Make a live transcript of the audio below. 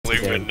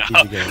win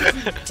now.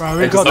 Bro,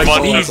 we got a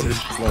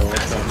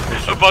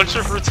bunch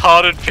of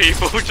retarded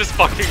people who just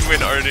fucking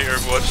win only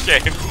Overwatch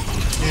games.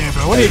 Yeah,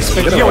 bro, what do you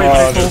expect? You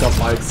always people.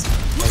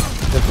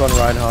 This one,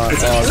 Reinhardt.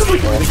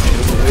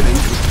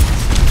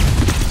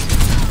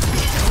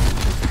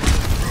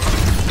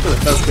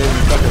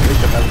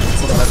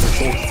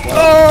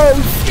 Oh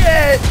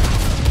shit!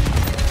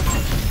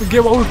 We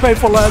get what we pay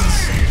for, lads.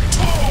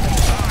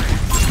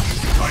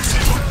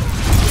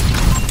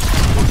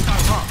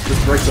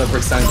 Just breaks down the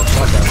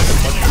fuck out of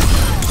it.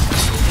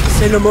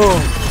 Say no more.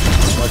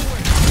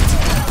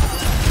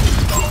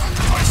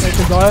 They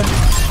can die.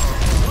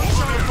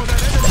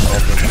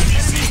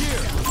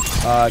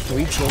 Can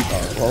we kill?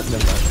 Well,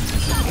 never mind.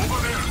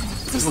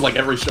 This is like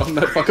every shot in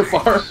that fucking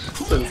far.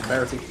 So it's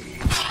embarrassing.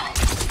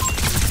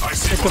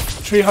 Take a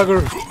tree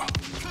hugger.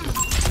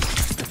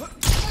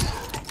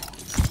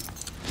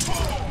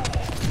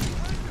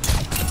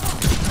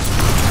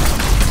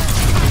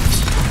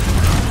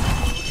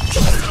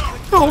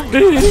 Oh,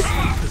 dude.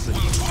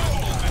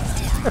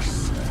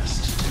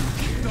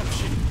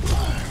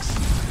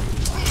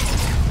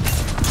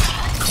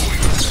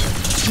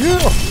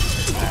 Yeah.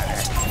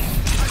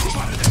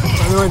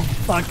 I'm going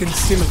fucking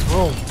sim as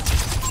well.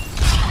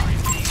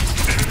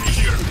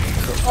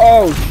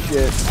 Oh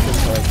shit.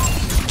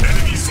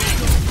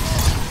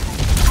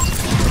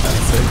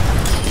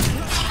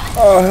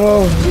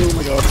 Oh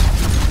my god.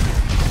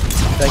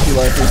 Thank you,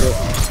 Life Reaper.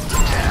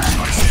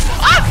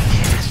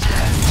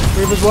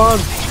 Reaper's one.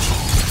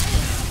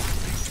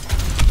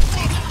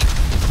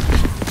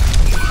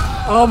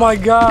 Oh my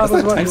god.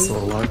 That's not tank so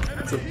long.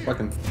 It's a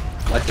fucking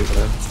life over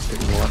there. It's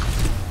taking a lot.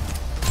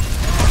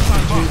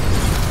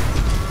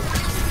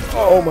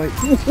 Oh my.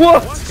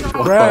 What?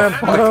 Ram,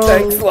 no.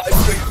 Thanks, Life.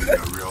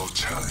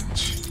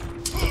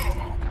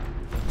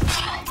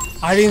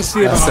 I didn't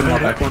see it.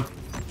 Back one.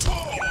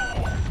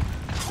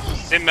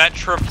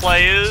 Symmetra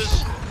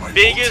players,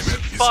 biggest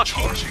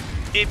fucking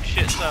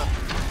dipshit stuff.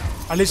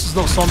 At least it's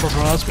not Sombra,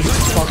 bro. That's good as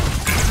fuck.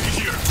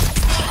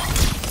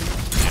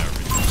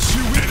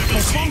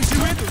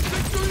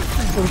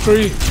 On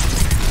three.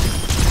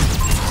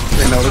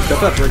 No, let's get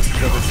that bricks for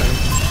the second.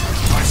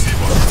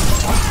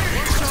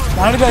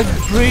 Why did that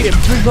tree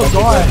not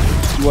die?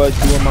 You are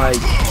my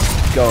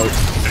goat.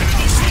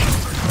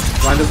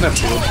 Ryan doesn't have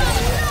shield.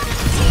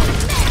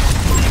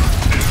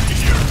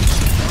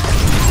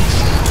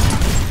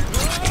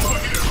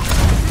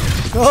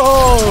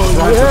 Oh,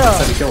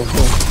 yeah! Cool.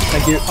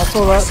 Thank you. I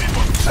saw that.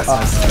 That's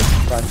nice.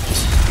 Fine.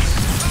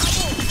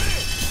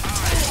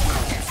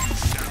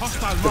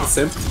 The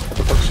simp? What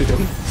the fuck is she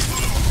doing?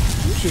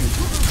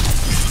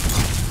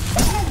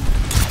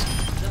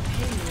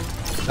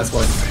 That's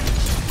why.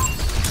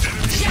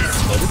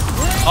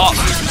 Oh,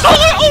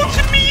 don't ult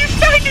me, you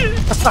faggot!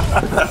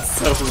 That's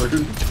so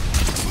rude.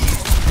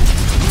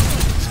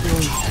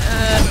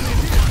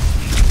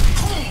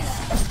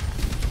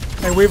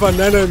 Hey, we've an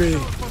enemy.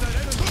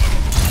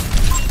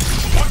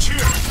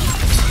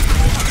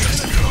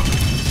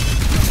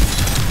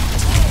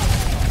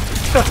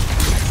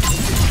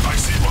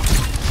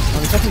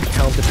 I'm fucking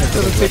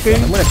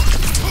counter-defensive. I'm gonna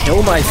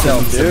kill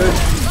myself, dude.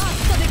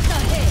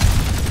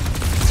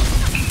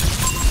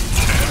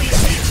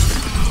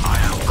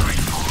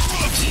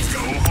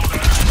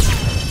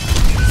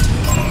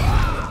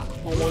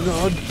 Oh my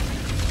god.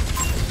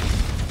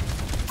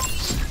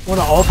 What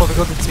an ult, but we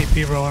got the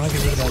TP, bro. I don't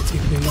get rid of that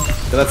TP. Yeah,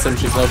 that's him,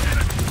 she's low.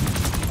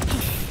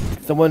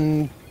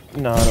 Someone...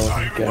 No, I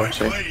don't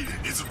get it.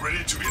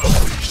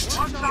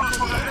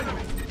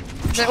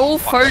 They're all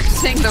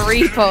focusing the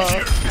Reaper.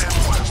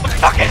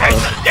 Fucking hate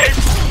this game!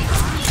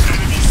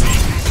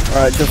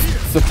 Alright, just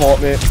support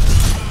me.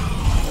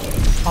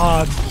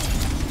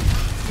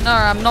 No,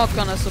 I'm not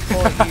gonna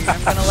support you.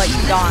 I'm gonna let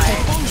you die.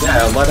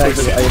 Yeah, Thank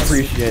you, I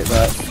appreciate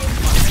that.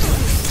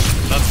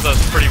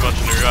 That's pretty much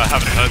new. I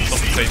haven't heard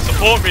someone say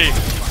support me.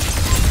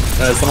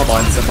 Someone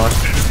behind us, Mark.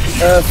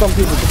 Some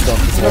people just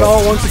don't. You know,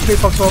 once the tree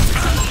pops off.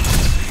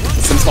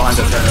 Sim's behind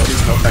us right now,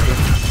 he's no effective.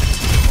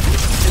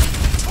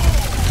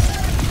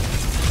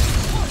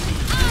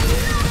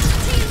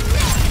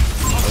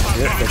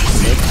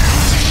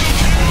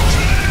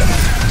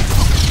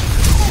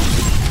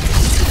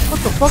 What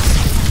the fuck?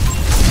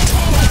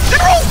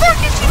 They're all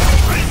fucking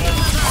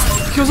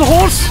kills a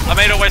horse! I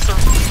made a waste of...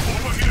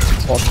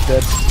 Horse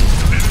dead.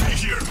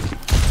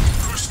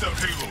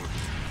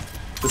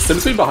 The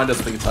Sim's been behind us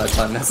the entire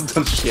time and hasn't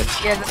done shit.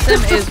 Yeah, the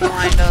Sim is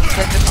behind us.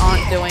 They just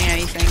aren't doing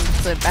anything.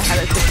 They're bad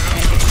at this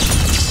game.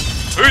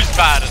 Who's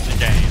bad at the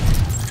game?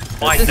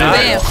 My The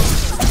dad.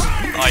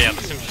 Sim. Oh yeah,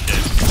 the Sim's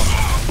shit.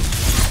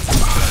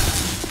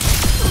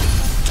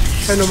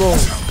 Say no more.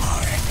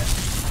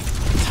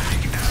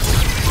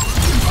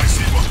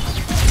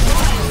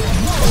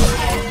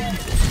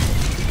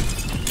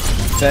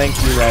 Thank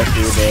you, Life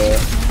Reaper.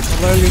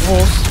 Lonely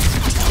horse.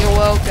 You're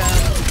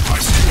welcome.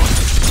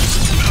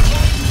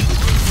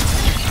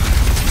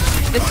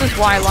 This is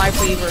why Life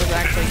Weaver is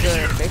actually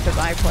good, because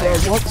I play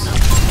it. What?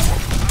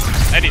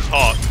 And he's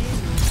hot.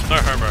 No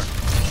homo.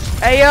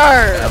 Hey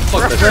yo!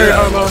 Fuck that Very shit.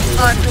 homo.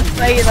 Not to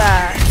say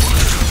that.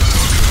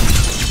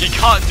 You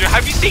can't do.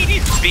 Have you seen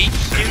his beach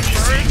skins,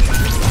 bro?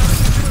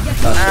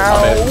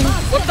 Ow.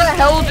 What the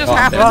hell just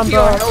happened to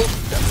your bro. health?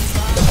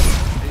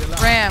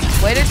 Ram,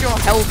 where did your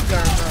health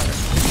go,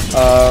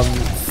 bro?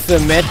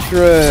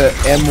 Symmetra,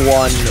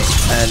 M1,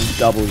 and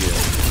W.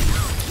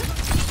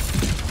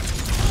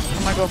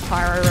 Oh my god,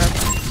 pyro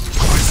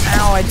reference.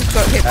 Ow, I just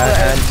got hit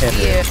And with a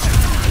hit.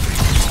 spear.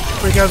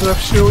 3 guys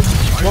left shield.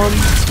 1.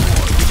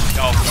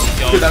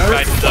 Yo, Dude, that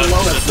guys, hurts so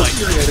low, that's just so like,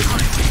 infuriating.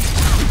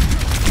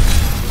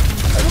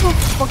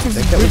 Fucking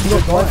Think that was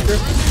good a monster?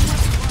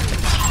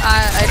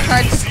 I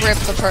tried to grip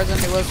the person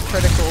who was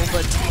critical,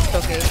 but he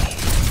took it.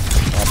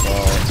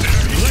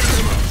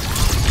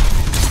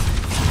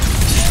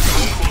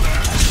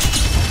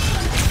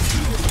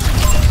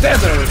 Damn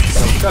there!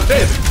 God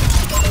damn!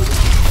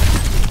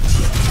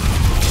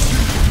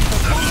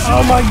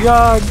 Oh my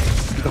god.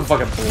 You can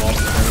fucking pull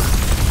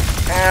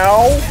off.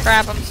 Ow!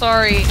 Crap, I'm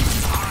sorry.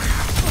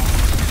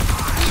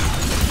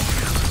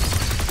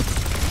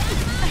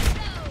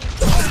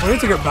 We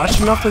need to get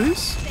Bastion after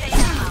this?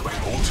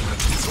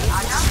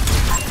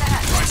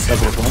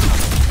 That's what's wrong.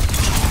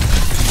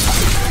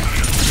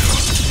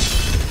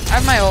 I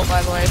have my ult,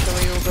 by the way, so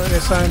we will go. Okay,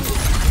 same.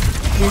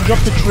 We drop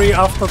the tree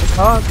after the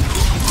cart.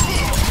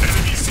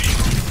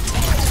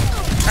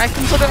 I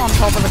can put it on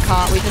top of the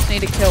cart, we just need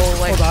to kill,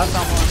 like, Hold on.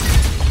 someone.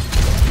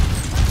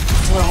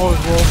 I'm gonna hold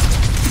his wall.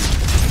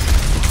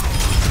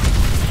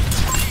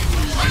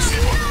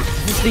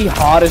 This is the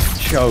hardest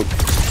choke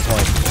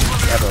point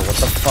ever. What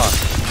the fuck?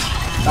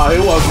 Oh, it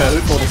was okay.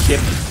 We pulled a skip.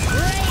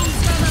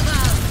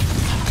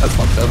 That's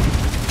fucked up.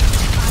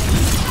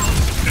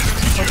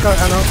 Let's go,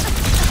 Anna.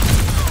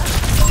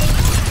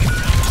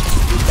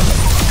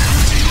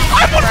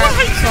 Crap,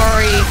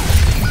 sorry.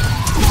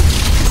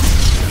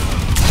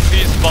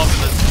 he's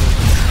bumping this.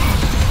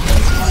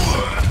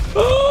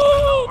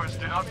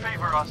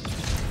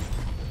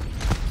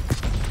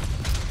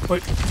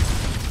 Wait.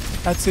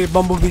 That's it,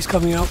 Bumblebee's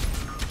coming out.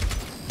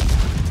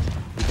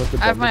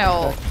 I have my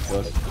ult.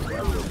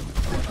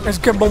 Let's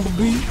get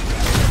Bumblebee.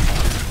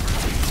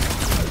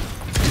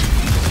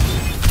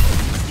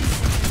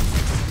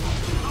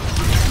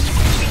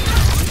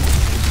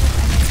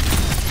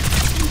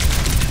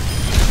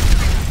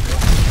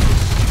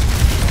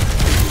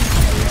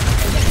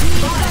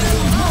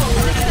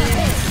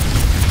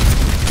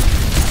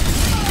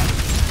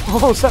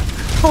 What was that?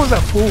 What was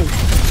that fool?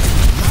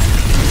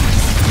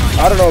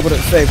 I don't know, but it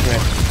saved me.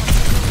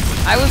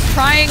 I was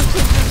trying to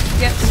just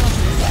get some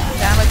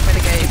damage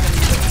mitigation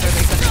so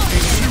they couldn't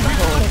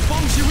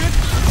do it.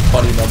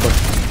 Funny number.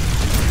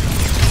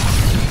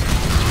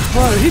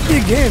 Bro, hit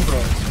me again, bro.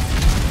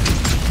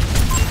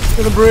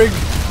 In the brig.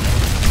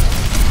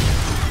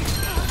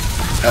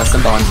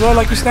 Stand on. Well,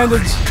 like your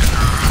standards.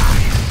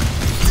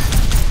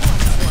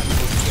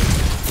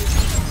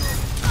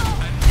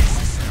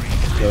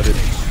 Loaded.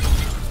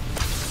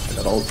 I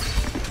got ult.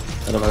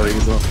 I don't know how to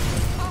use them.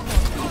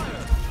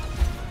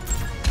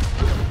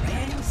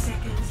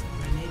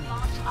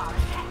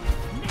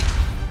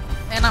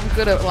 And I'm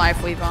good at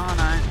Life Weaver, aren't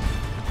I?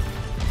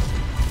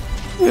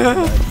 Yeah.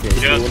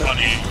 Yeah, it's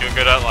funny. You're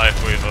good at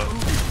Life Weaver.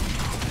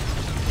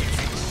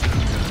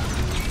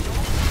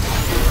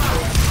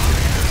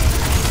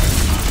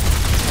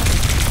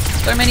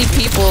 So many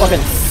people Fucking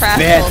crash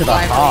spare on to the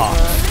Life heart.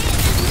 Weaver.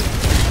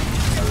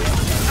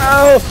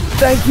 Oh,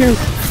 thank you,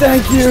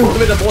 thank you.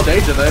 I'm in more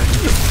danger there.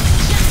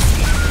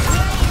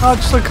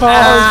 Touch the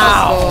card.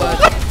 Ow.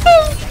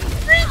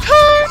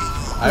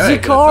 I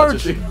ain't card. gonna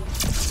touch it.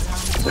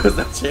 There was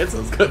that chance I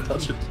was gonna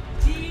touch it.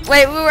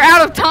 Wait, we were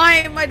out of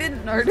time. I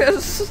didn't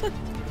notice.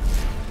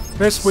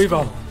 Best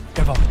Weaver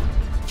ever.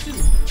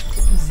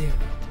 2-0.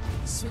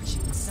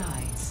 Switching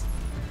sides.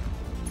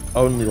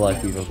 Only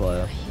Life Weaver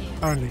player.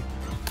 Only.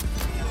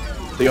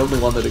 The only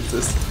one that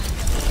exists.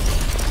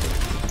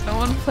 No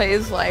one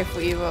plays Life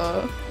Weaver.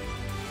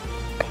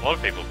 A lot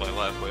of people play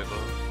Life Weaver.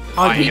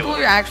 I The people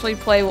who actually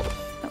play,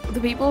 the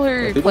people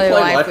who people play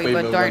play Life Life Weaver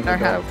Weaver don't when know they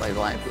how to don't. play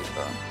Life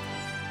Weaver.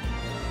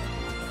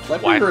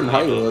 Like Life we were in Weaver.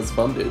 Halo, it's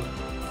fun, dude.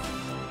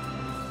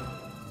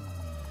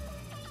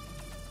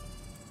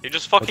 He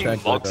just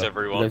fucking mocks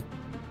everyone.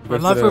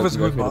 Life Weaver's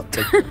good, bot.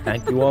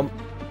 Thank you,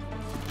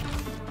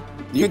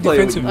 You Good play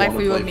what defensive. you Like wanna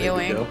we were play, baby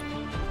mewing. girl.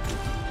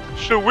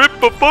 Shawip,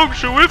 ba-bong,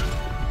 shawip!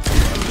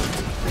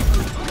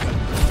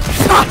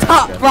 Shut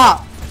up, bro!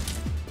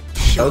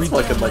 That was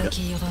fucking like a...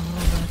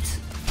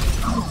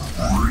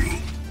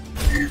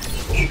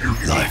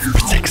 Life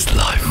protects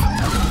life.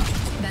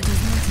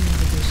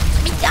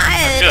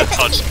 Guys! Yeah,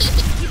 touch.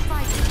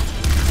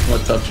 I'm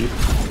gonna touch you.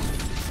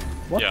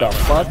 What Yeah, the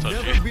fuck? touch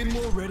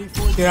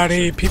you. Get out of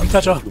here, PP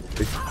toucher. I'm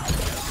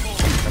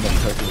gonna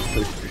touch you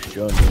with push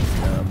gun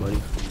now, buddy.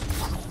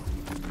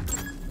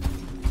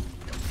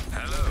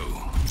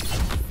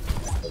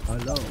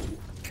 Hello.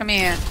 Come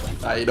here.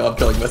 Ah, you know I'm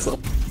killing myself.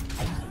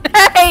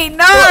 Hey,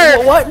 no!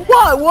 What?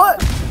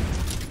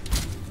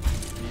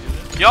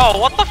 Yo,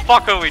 what the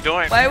fuck are we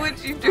doing? Why would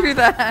you do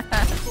that?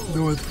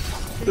 Do it.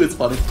 It's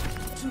funny.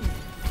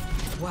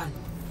 1.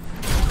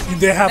 Did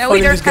they have No, fun we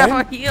in don't this have game?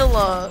 a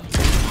healer.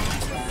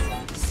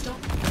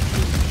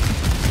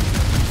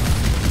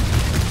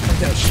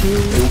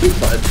 shield. It'll be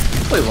fun.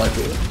 Play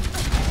lightweight.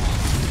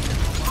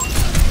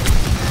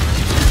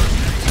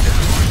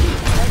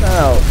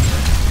 No.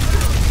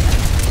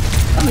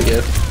 I'm a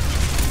gift.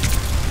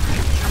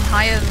 I'm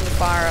higher than the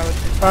bar. I would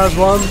just There's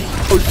one.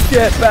 Oh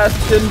shit,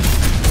 Bastion.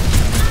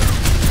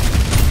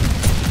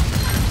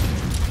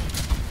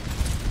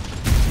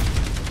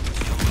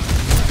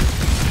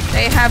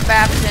 They have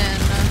Bastion.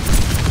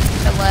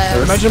 The left.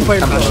 Imagine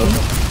playing Bastion.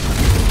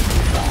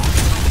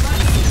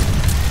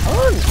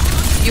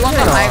 You want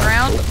the high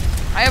ground?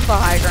 I have the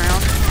high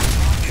ground.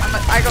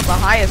 I got the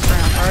highest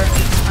ground, bro.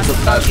 I'm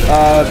stuck here.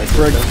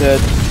 Brick's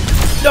dead.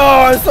 No,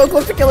 I'm so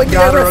close to killing the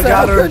other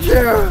Got her.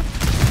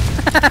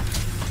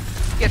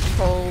 Get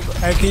trolled.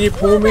 Hey, can you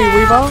pull me,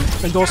 Weaver?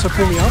 And also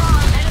pull me up?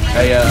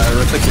 Hey,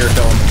 Rita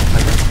Kirito.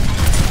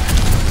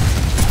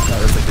 Not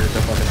Rita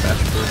Kirito, fucking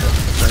Bastion Kirito.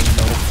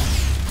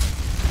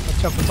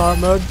 Watch out for turret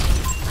mode.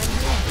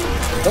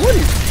 Someone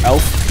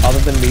else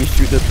other than me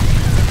shoot the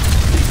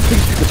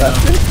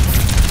Bastion?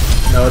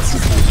 No, it's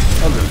just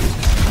under me.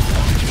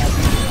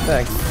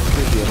 Thanks.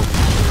 Appreciate it.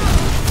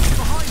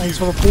 Thanks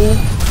for the pull.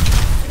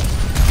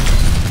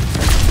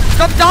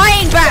 Stop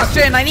dying,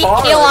 Bastion! I need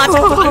heal on.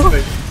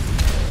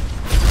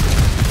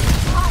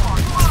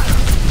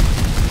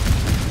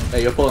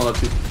 Hey, you're pulling up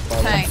too.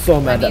 Tank, so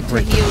mad I that need to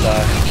Brick heal you.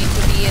 died. You need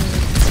to be in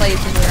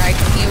places where I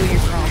can heal you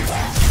from.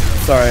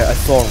 Sorry, I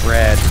saw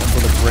red. I saw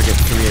the Brick at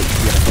 3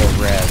 HP and I saw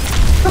red.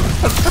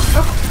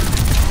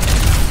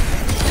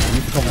 I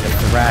used to call me like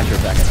Thrasher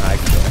back in high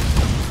school.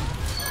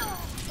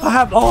 I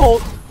have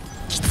ult.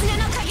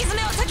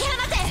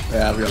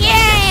 Yeah, we got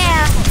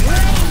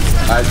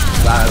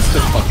That's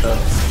just fucked up.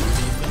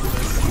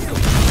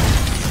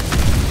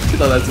 You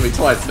done that to me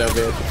twice now,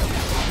 man.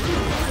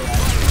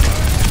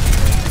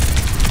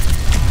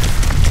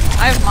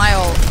 I have my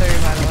ult too,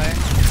 by the way.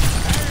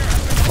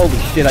 Holy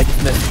shit, I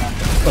just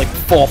missed like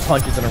 4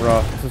 punches in a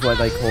row. This is what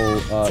I call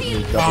me Oh,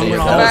 double. no.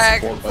 Pull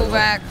back, pull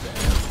back.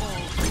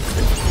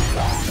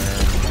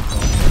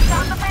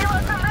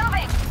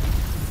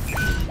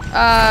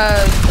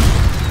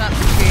 Not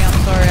Suki, I'm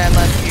sorry I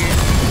left you.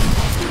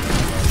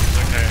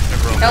 Okay,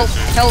 everyone. Help,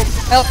 help,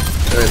 help.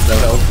 There is no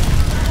help.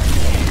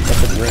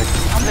 That's a Brick.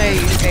 I'll there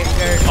you take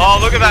her. Oh,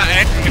 look at that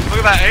aim! Look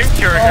at that aim,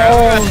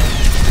 Kiriko.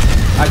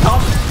 I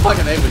can't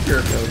fucking aim with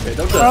Kirito, okay?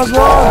 Don't do There's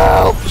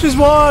that. one. She's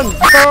one.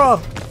 Throw her.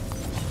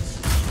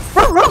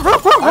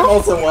 I'm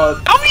also one.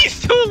 How are you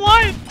still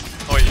alive?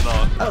 Oh, you're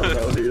not. I don't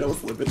know, dude. I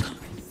was living.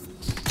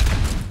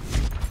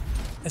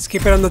 Let's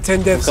keep it under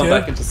 10 deaths, Come yeah?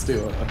 back and just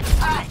do it.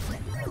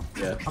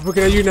 Yeah. I'm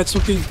looking at you,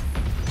 Natsuki.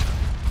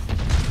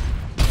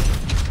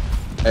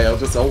 Hey, I'll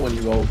just ult when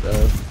you ult,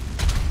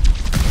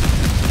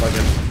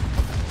 fucking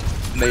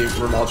Nate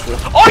Ramaltra.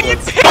 Oh, you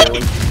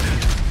pig!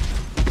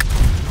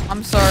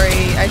 I'm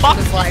sorry, I should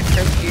have life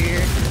stripped you.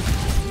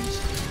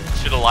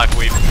 Should have life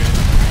weaved me.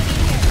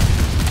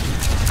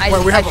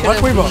 Wait, we have a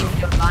life weaver?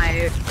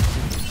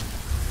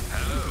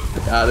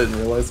 I didn't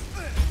realize.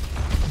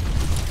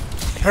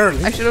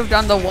 Apparently. I should have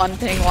done the one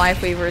thing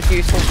life weaver is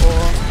useful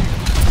for.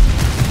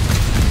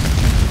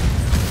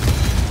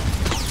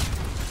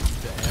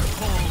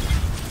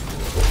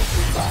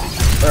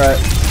 Alright,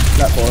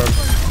 that form.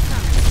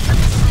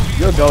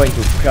 You're going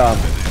to come.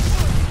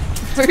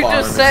 Who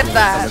just said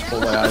that?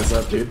 Pull my eyes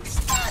up, dude.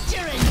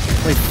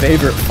 My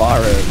favorite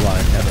Farah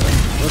line ever.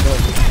 You're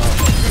going to come.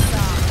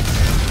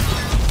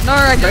 No,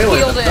 I just Melee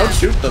healed them, him. don't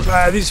shoot them.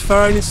 This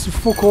phone needs to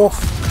fuck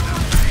off.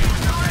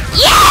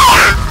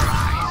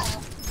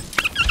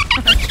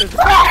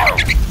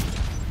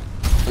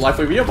 Life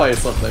Weaver, you're by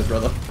yourself there,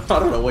 brother. I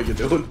don't know what you're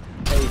doing.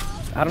 Hey,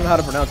 I don't know how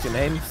to pronounce your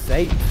name.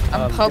 Say.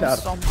 I'm pub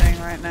stomping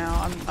right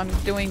now. I'm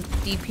doing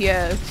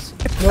DPS.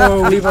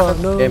 No, Weaver,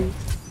 no.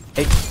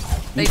 Hey.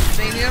 They need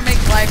to make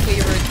life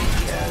weaver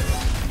DPS.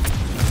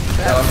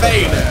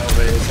 Hey now,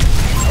 man.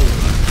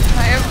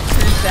 I have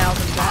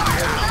 2,000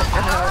 damage. What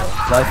the hell?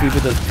 Life Weaver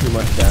does too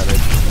much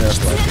damage. Nerf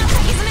Life Weaver.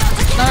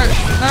 No,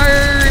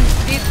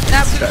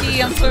 Natsuki,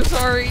 I'm so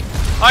sorry.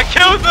 I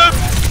killed them!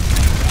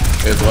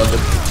 Here's one.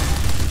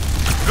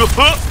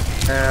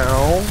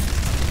 Ow.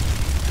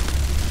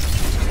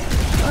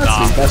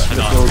 That's just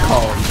little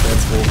column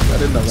transform. I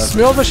didn't know that.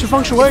 Smell the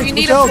function way. You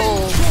need Watch a out.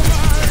 pull.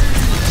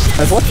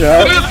 Watch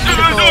out.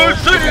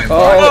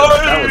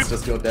 That was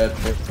just your dead.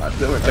 They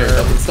were tearing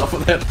up and stuff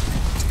with that.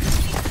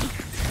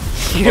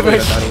 Give a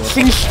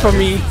things for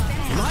me.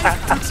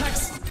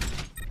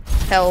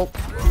 Help.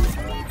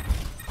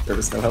 There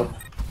was no help.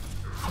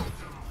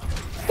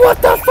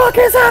 What the fuck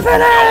is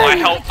happening? I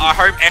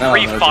hope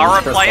every no, Farah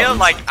just press player buttons.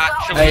 like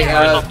actually Hey,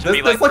 goes up to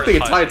me there's like like the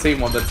entire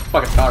team on this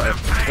fucking turret.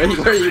 Where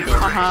are you going?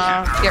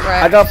 Get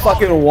right. I got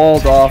fucking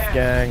walled off,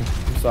 gang.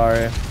 I'm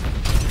sorry.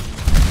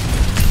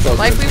 So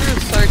Life good. weaver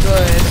is so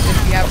good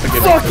if you have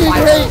Fucking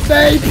hate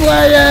May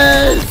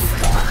players!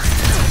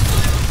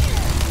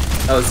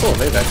 Oh, it's still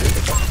made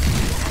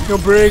actually. Yo,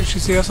 Brig,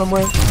 she's here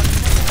somewhere.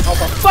 Oh,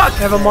 the fuck!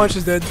 Never mind,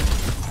 she's dead.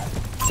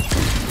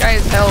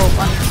 Guys, help!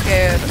 I'm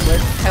scared.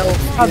 Help!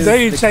 How dare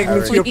you take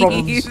me to your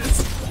Please.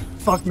 problems?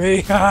 Fuck me.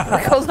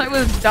 Because I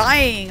was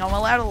dying. I'm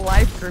allowed a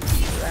life group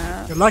for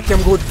that. You're lucky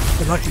I'm good.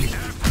 You're lucky.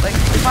 Like,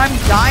 if I'm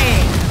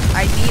dying,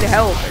 I need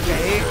help,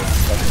 okay?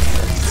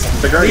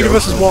 Three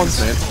versus one.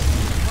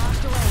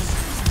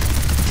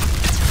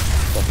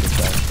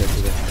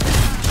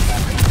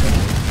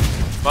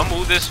 When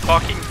will this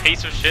fucking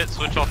piece of shit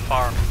switch off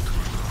fire?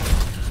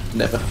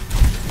 Never.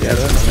 Yeah,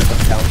 never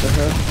counter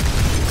her.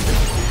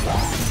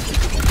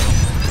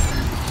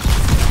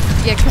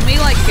 Yeah, can we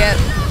like get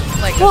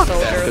like a soldier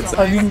or You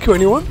something? can kill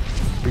anyone?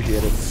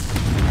 Appreciate it.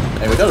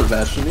 Hey, we got a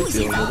Bastion. He's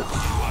dealing with it.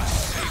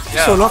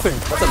 Yeah. So nothing.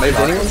 That's a May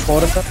Anyone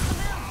spot us?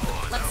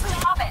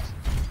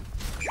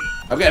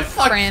 I'm getting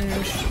fucked.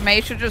 Fringe. May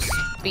should just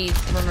be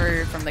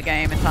removed from the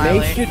game entirely.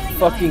 They should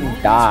fucking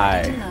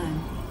die.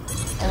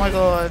 Oh my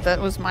god, that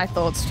was my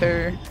thoughts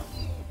too.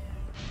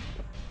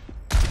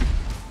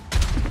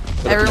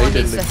 But if Everyone May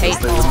needs to didn't hate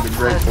exist, they wouldn't be more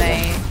great than for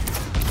them.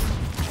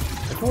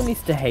 me. Everyone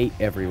needs to hate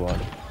everyone.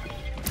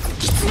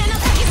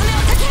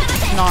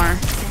 No. I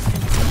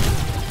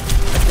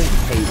think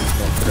hate is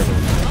not for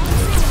everyone in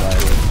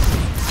society.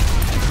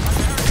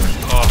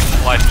 Oh,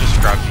 life just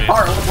grabbed me.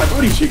 Alright, look at my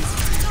booty cheeks.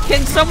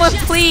 Can someone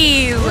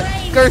please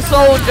go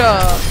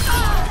soldier?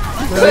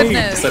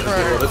 Goodness, Except to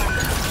deal bro. with it.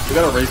 We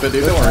gotta rape it,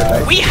 dude. Don't worry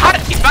about it. We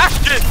had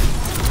Bastion!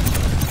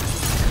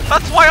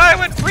 That's why I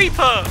went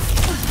Reaper!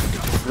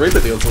 Rape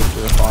it deals with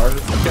the fire.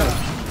 Okay.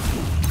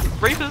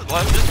 Reaper's,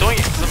 well, I'm just doing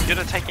it because I'm good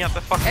at taking out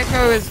the fucking...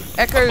 Echo's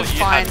thought you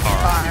fine had for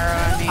power. fire,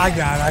 I mean, I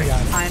got it.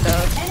 kind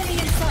of.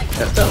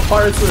 Yeah, no,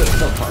 fire is the...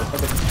 No, fire.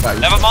 Fire.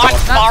 Never mind,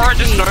 Not Mara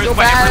just succeed. knows You're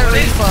where bad at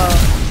everyone is.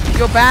 Reaper.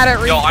 You're bad at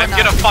Reaper. Yo, I'm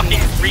gonna not fucking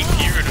succeed. reap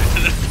you.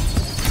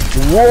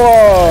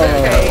 Whoa!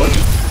 Okay.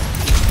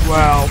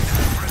 Wow.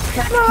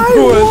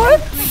 What?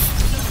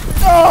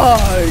 Oh!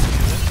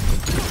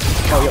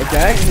 Oh,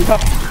 okay.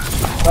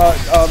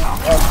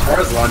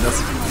 Fire's around us.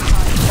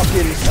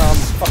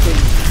 Fucking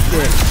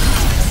shit.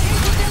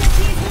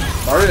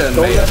 Maria and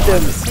Don't May let are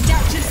them. on us.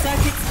 Adaptive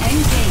circuits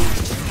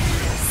engaged.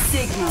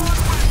 Signal.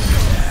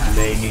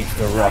 They need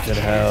to rot in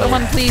hell.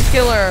 Someone please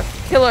kill her.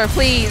 Kill her,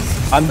 please.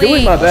 I'm Please.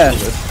 doing my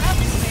best.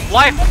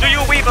 Life, do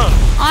your Weaver!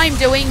 I'm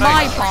doing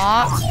my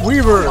part.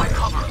 Weaver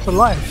for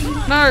life.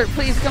 No,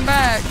 please come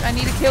back. I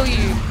need to kill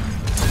you.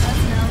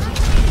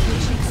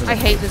 I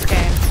hate this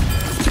game.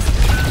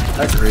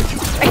 I agree.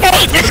 I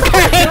hate this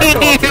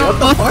game! What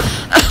the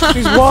fuck?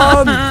 She's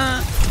won.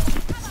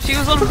 She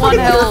was on one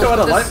health. Jericho had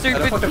a The life- had a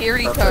stupid fucking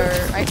Kiriko.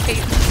 purpose. I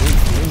hate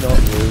You're not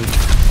rude.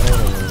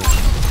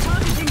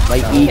 My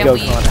ego we-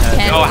 can't handle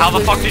can- Yo, how the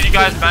fuck did you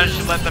guys manage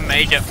to let the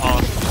May get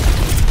past?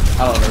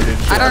 I don't know, dude.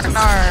 I don't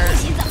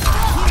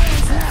know.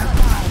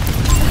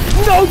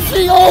 No,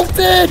 she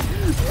ulted!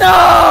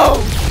 No!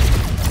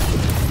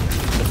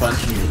 The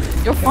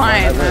punch. You're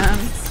fine, man.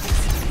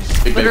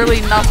 Big Literally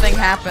baby. nothing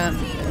happened.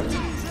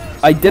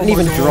 I didn't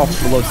even drop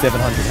below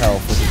 700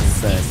 health, which is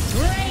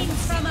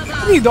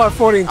insane. He died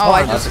 14 Oh,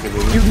 I times. just... That's a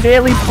good baby. You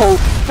nearly pulled.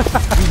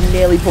 You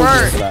nearly pulled me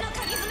Bert. into that.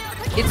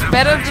 It's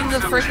better than the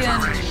freaking,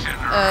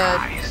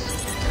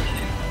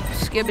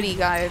 Skibbity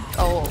guy.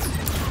 Oh.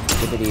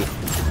 Skibbity.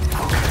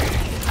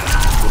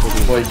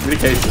 Boy,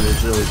 communication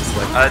is really just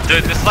like...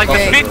 Dude, this is like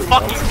Okay. the fifth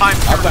fucking time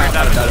I'm through back.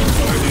 that.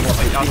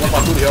 You want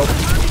my booty open?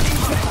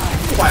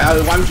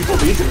 Why would you pull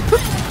me into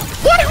it?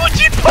 Why would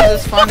you pull?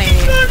 It's funny.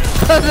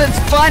 Because it's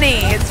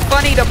funny. It's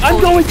funny to pull.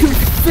 I'm going to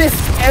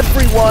fist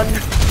everyone.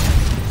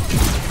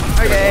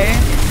 Okay.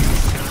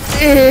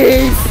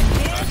 Please.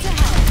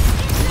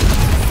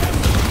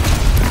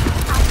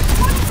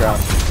 Drown.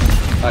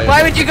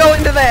 Why would you go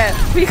into there?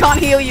 We can't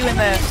heal you in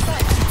there.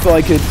 So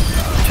I could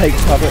take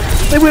cover.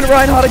 They went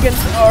Reinhardt against.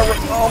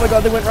 Oh my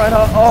god, they went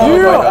Reinhardt. Oh my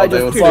Yeah. god, I They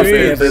just were fucked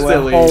silly. everywhere.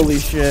 Silly. Holy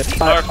shit.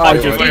 No I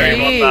fucking just way came.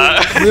 we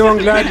want that. Leo, I'm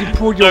glad you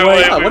pulled your No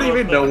weight. way. What do you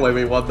mean no way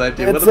we want that,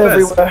 dude? We're It's the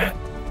best. everywhere.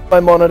 My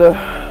monitor.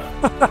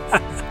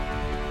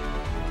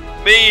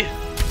 Me.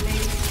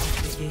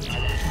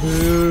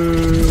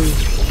 Boo.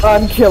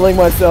 I'm killing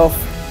myself.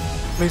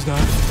 Please don't.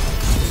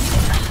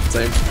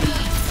 Same.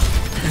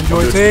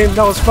 Enjoy team.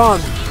 That was fun.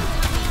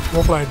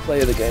 Well played.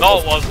 Play of the game. No,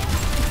 it wasn't.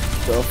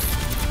 So.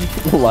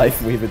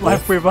 Life Weaver.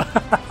 Life Weaver.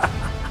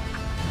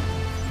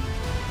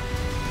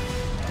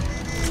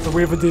 The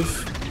Weaver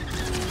diff.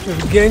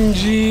 With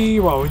Genji.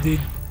 Well, we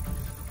did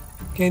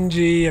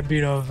Genji, a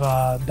bit of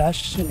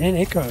Bastion, and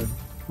Echo.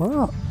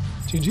 Wow.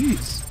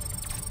 GG's.